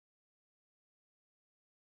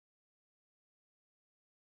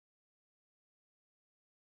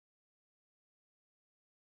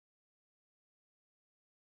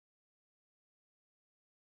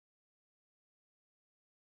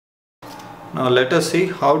Now let us see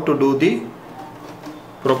how to do the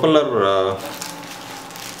propeller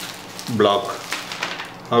block.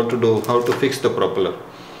 How to fix the propeller.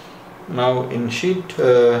 Now in sheet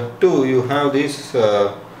 2 you have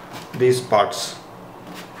these parts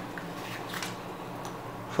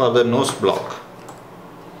for the nose block.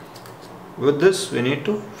 With this we need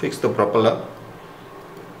to fix the propeller.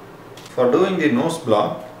 For doing the nose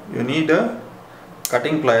block you need a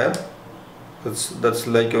cutting plier. That's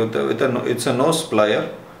like it's a nose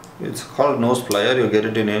plier. It's called nose plier. You get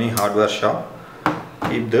it in any hardware shop.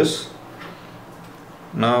 Keep this.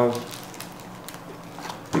 Now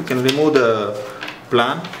you can remove the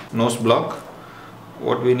plan nose block.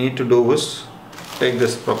 What we need to do is take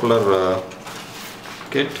this propeller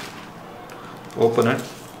kit, open it.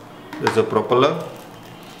 There's a propeller,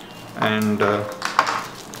 and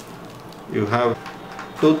you have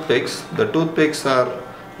toothpicks. The toothpicks are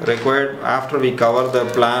required after we cover the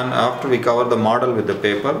plan, after we cover the model with the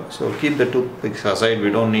paper. So keep the toothpicks aside, we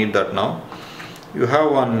don't need that now. You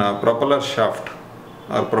have one propeller shaft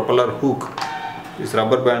or propeller hook. These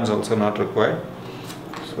rubber bands also not required.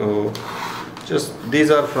 So just these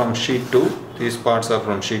are from sheet 2. These parts are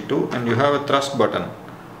from sheet 2, and you have a thrust button.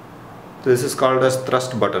 This is called as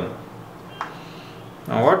thrust button.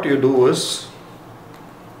 Now what you do is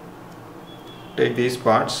take these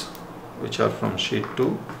parts which are from sheet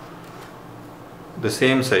 2, the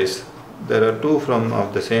same size. There are 2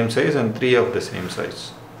 of the same size and 3 of the same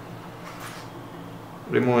size.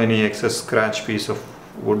 Remove any excess scratch piece of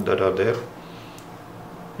wood that are there.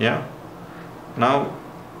 Yeah. Now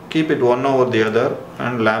keep it one over the other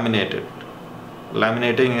and laminate it.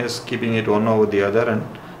 Laminating is keeping it one over the other and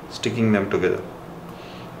sticking them together.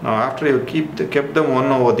 Now after you kept them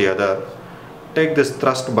one over the other, take this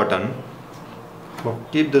thrust button,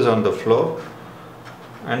 keep this on the floor,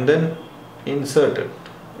 and then insert it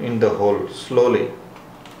in the hole slowly,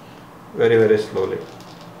 very slowly.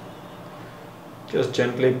 Just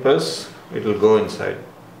gently press, it will go inside.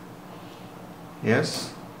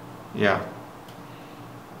 Yes, yeah.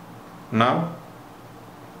 Now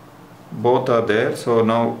both are there, so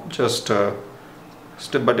now just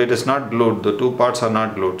but it is not glued. The 2 parts are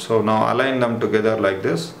not glued. So now align them together like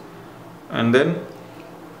this, and then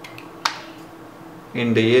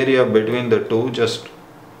in the area between the 2 just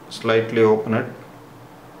slightly open it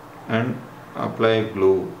and apply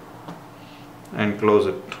glue and close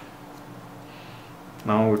it.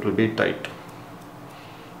 Now it will be tight,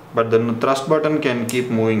 but the thrust button can keep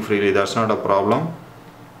moving freely, that's not a problem.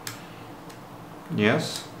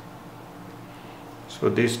 Yes, so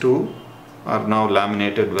these 2 are now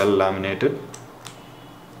laminated, well laminated.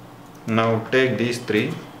 Now take these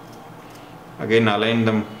 3, again align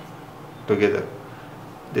them together.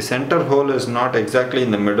 The center hole is not exactly in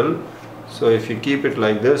the middle, so if you keep it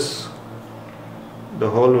like this, the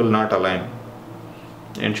hole will not align.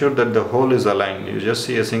 Ensure that the hole is aligned. You just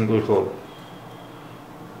see a single hole.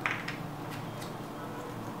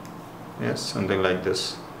 Yes, something like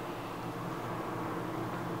this.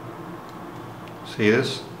 See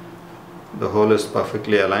this? The hole is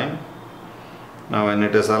perfectly aligned. Now when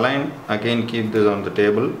it is aligned, again keep this on the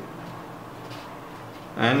table,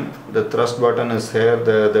 and the thrust button is here,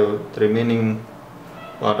 the remaining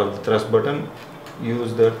part of the thrust button,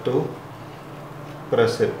 use that to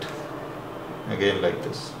press it again like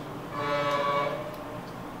this.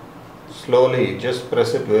 Slowly, just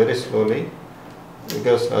press it very slowly,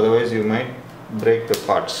 because otherwise you might break the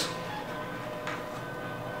parts.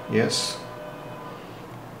 Yes.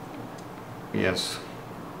 Yes.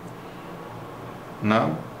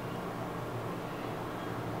 Now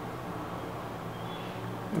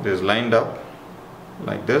it is lined up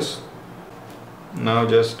like this. Now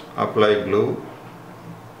just apply glue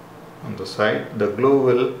on the side. The glue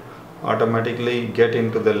will automatically get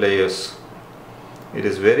into the layers. It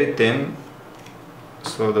is very thin,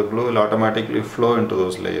 so the glue will automatically flow into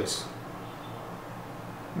those layers.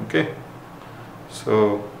 Okay,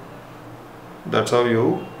 so that's how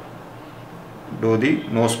you do the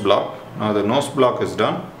nose block. Now the nose block is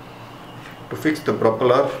done. To fix the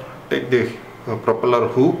propeller, take the propeller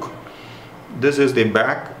hook. This is the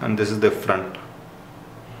back and this is the front.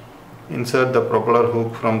 Insert the propeller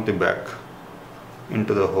hook from the back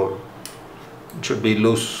into the hole. It should be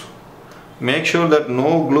loose. Make sure that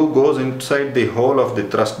no glue goes inside the hole of the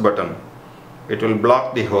thrust button. It will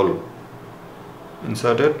block the hole.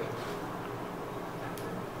 Insert it.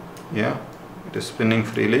 Yeah, it is spinning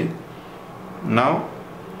freely. Now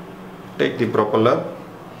take the propeller.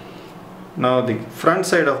 Now the front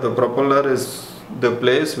side of the propeller is the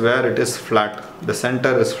place where it is flat. The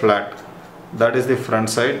center is flat. That is the front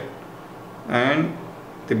side, and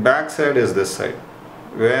the back side is this side,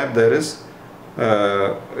 where there is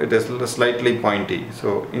it is slightly pointy.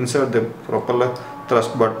 So insert the propeller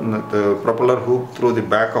thrust button, the propeller hook through the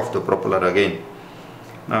back of the propeller again.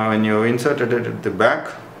 Now when you inserted it at the back,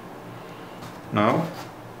 now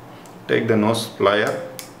take the nose plier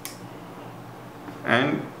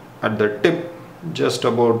and at the tip just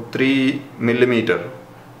about 3 millimeter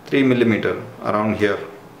around here,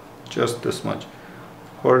 just this much,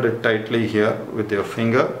 hold it tightly here with your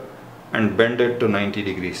finger and bend it to 90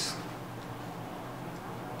 degrees.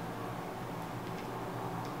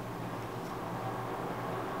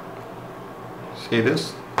 See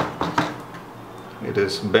this? It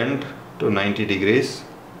is bent to 90 degrees.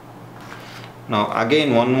 Now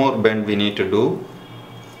again one more bend we need to do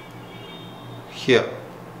here.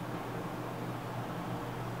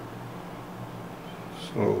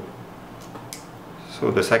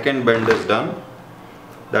 So the second bend is done.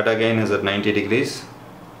 That again is at 90 degrees.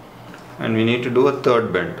 And we need to do a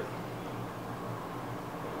third bend.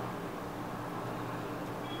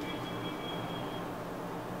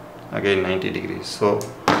 Again 90 degrees. So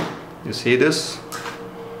you see this?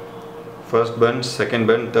 First bend, second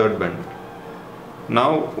bend, third bend.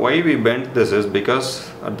 Now why we bent this is because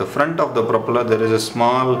at the front of the propeller there is a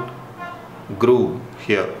small groove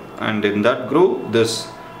here, and in that groove this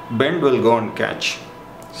bend will go and catch.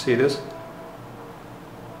 See this?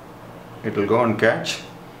 It will go and catch,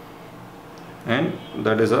 and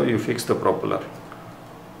that is how you fix the propeller.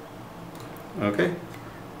 Okay,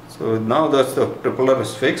 so now that the propeller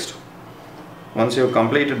is fixed, once you have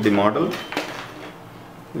completed the model,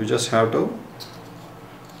 you just have to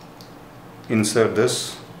insert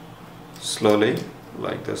this slowly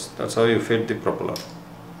like this. That's how you fit the propeller.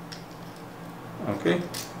 Okay,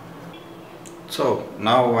 so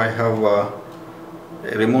now I have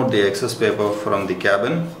removed the excess paper from the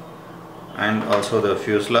cabin and also the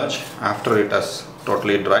fuselage after it has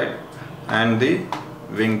totally dried, and the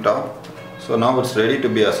wing top. So now it's ready to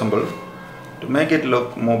be assembled. To make it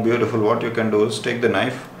look more beautiful, what you can do is take the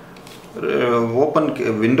knife,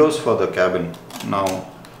 open windows for the cabin. Now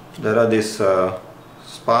there are these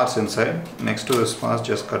spars inside. Next to the spars,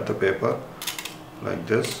 just cut the paper like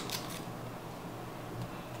this.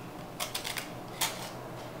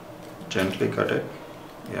 Gently cut it.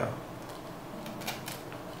 Yeah.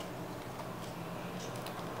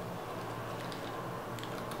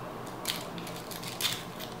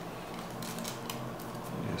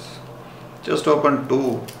 Yes. Just open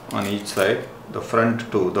two on each side. The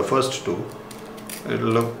front two, the first two. It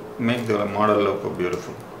will make the model look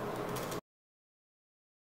beautiful.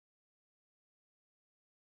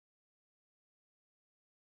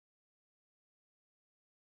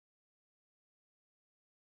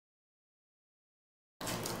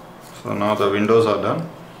 So now the windows are done.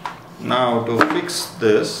 Now to fix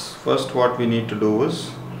this, first what we need to do is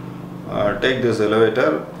take this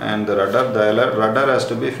elevator and the rudder. The rudder has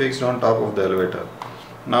to be fixed on top of the elevator.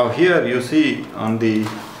 Now here you see on the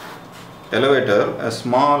elevator a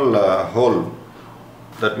small hole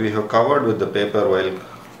that we have covered with the paper while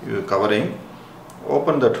you covering.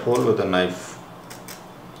 Open that hole with a knife.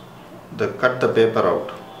 Cut the paper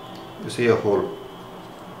out. You see a hole.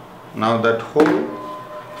 Now that hole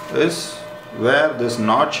is where this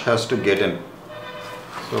notch has to get in.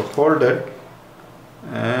 So hold it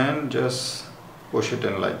and just push it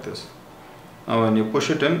in like this. Now when you push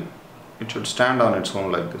it in, it should stand on its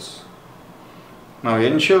own like this. Now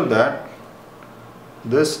ensure that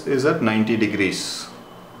this is at 90 degrees.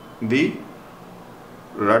 The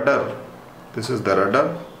rudder, this is the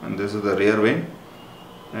rudder and this is the rear wing,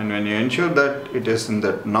 and when you ensure that it is in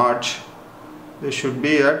that notch, this should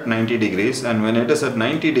be at 90 degrees, and when it is at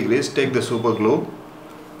 90 degrees, take the super glue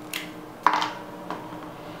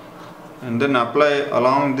and then apply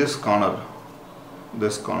along this corner.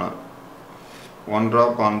 One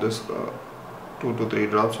drop on this, 2 to 3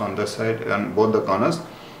 drops on this side and both the corners,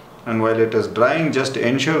 and while it is drying, just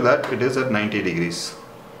ensure that it is at 90 degrees.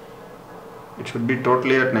 It should be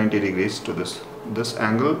totally at 90 degrees to this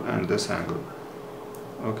angle and this angle.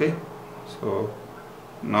 Okay, so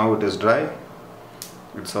now it is dry.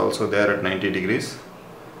 It's also there at 90 degrees.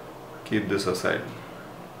 Keep this aside.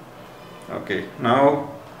 Okay, now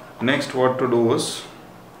next what to do is,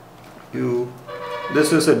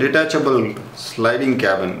 this is a detachable sliding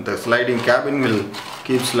cabin. The sliding cabin will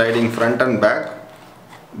keep sliding front and back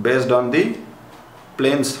based on the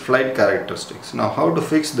plane's flight characteristics. Now how to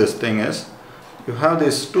fix this thing is, you have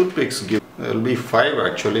these toothpicks. There will be 5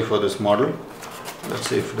 actually for this model. Let's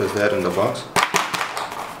see if it is there in the box.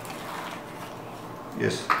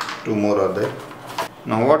 Yes, 2 more are there.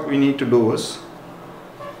 Now what we need to do is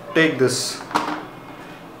take this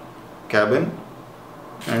cabin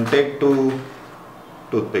and take 2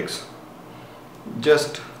 toothpicks.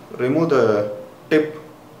 Just remove the tip,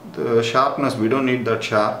 the sharpness, we don't need that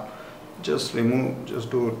sharp. Just remove,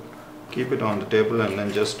 keep it on the table and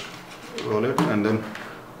then just roll it and then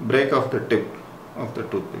break off the tip of the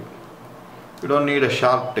toothpick. You don't need a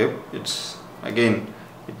sharp tip. It's again,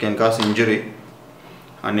 it can cause injury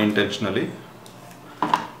unintentionally.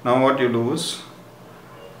 Now what you do is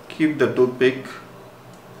keep the toothpick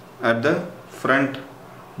at the front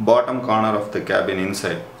bottom corner of the cabin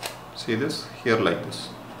inside. See this here, like this,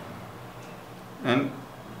 and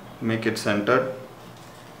make it centered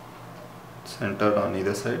on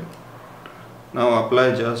either side. Now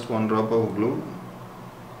apply just 1 drop of glue,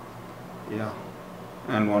 yeah,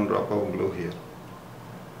 and 1 drop of glue here.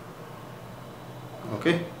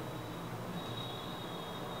 Okay,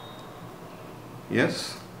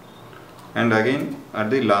 yes, and again at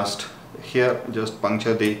the last here just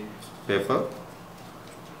puncture the paper,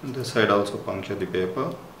 this side also puncture the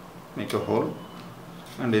paper, make a hole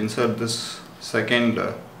and insert this second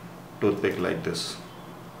toothpick like this.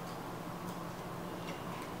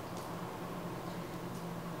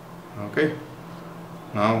 Okay,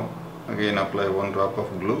 now again apply 1 drop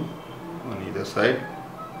of glue on either side.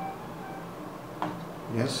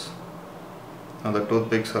 Yes, now the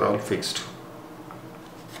toothpicks are all fixed.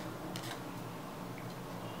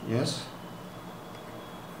 Yes,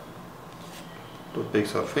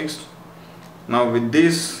 toothpicks are fixed. Now with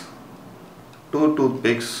these 2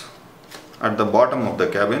 toothpicks at the bottom of the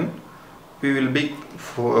cabin, we will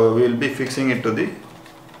be fixing it to the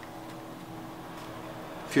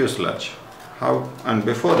fuselage. How? And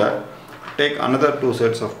before that, take another 2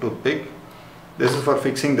 sets of toothpick. This is for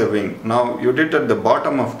fixing the wing. Now you did at the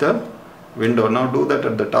bottom of the window. Now do that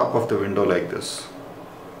at the top of the window like this.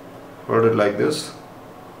 Hold it like this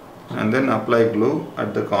and then apply glue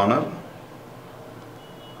at the corner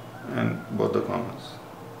and both the corners.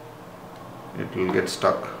 It will get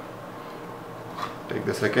stuck. Take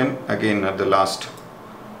the second, again at the last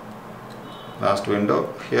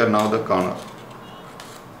window. Here now the corner.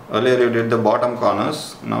 Earlier you did the bottom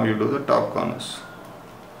corners, now you do the top corners.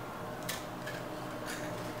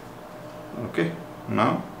 Okay,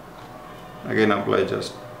 now again apply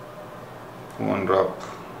just 1 drop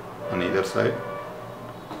on either side.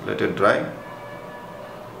 Let it dry.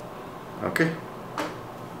 Okay,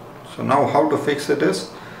 so now how to fix it is,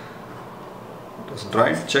 it is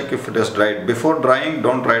dried, check if it is dried. Before drying,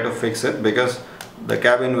 don't try to fix it because the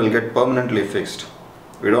cabin will get permanently fixed.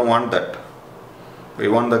 We don't want that. We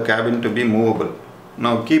want the cabin to be movable.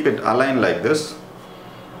 Now keep it aligned like this.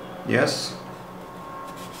 Yes,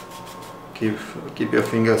 keep your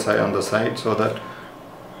fingers on the side so that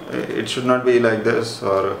it should not be like this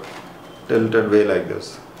or tilted way like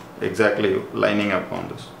this, exactly lining up on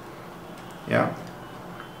this. Yeah,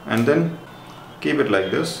 and then keep it like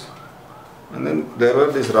this, and then there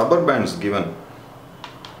were these rubber bands given.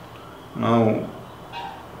 Now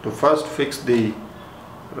to first fix the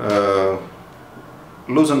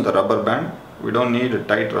loosen the rubber band. We don't need a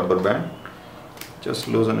tight rubber band, just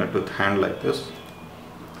loosen it with hand like this,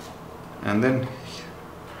 and then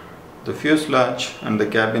the fuselage and the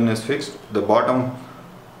cabin is fixed. The bottom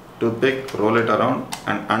toothpick, roll it around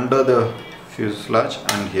and under the fuselage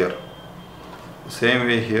and here. Same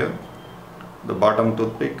way here, the bottom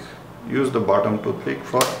toothpick, use the bottom toothpick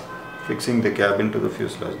for fixing the cabin to the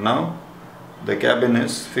fuselage. Now the cabin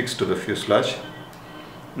is fixed to the fuselage.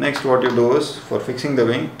 Next what you do is, for fixing the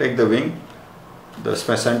wing, take the wing, the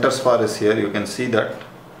center spar is here, you can see that,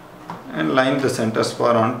 and line the center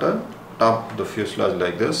spar on the top of the fuselage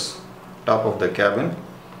like this, top of the cabin,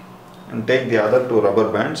 and take the other 2 rubber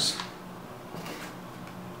bands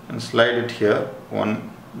and slide it here,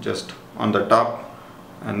 one just on the top,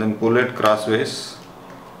 and then pull it crossways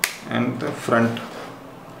and the front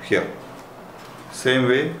here. Same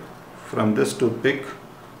way from this toothpick,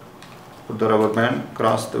 put the rubber band,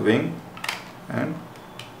 cross the wing and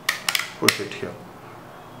push it here.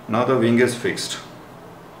 Now the wing is fixed.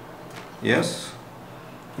 Yes.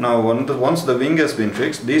 Now once the wing has been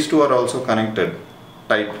fixed, these 2 are also connected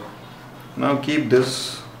tight. Now keep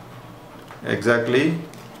this exactly.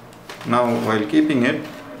 Now while keeping it,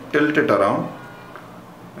 tilt it around,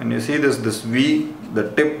 and you see this V, the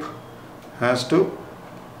tip has to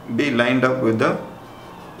be lined up with the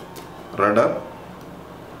rudder,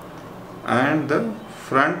 and the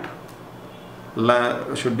front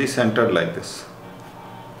should be centered like this.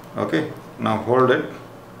 Okay, now hold it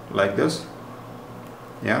like this.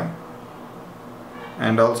 Yeah,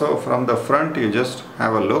 and also from the front you just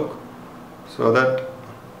have a look, so that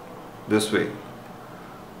this way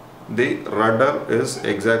the rudder is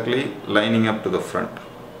exactly lining up to the front.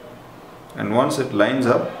 And once it lines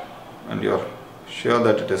up and you are sure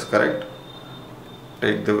that it is correct,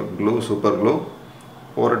 take the glue, super glue,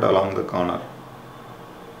 pour it along the corner.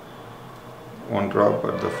 One drop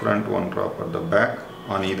at the front, one drop at the back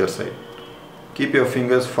on either side. Keep your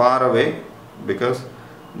fingers far away because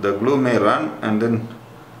the glue may run and then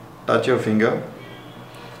touch your finger.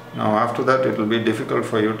 Now after that it will be difficult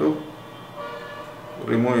for you to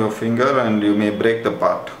remove your finger and you may break the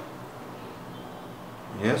part.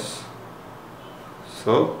 Yes.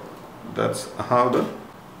 So that's how the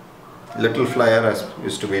little flyer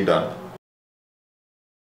is to be done.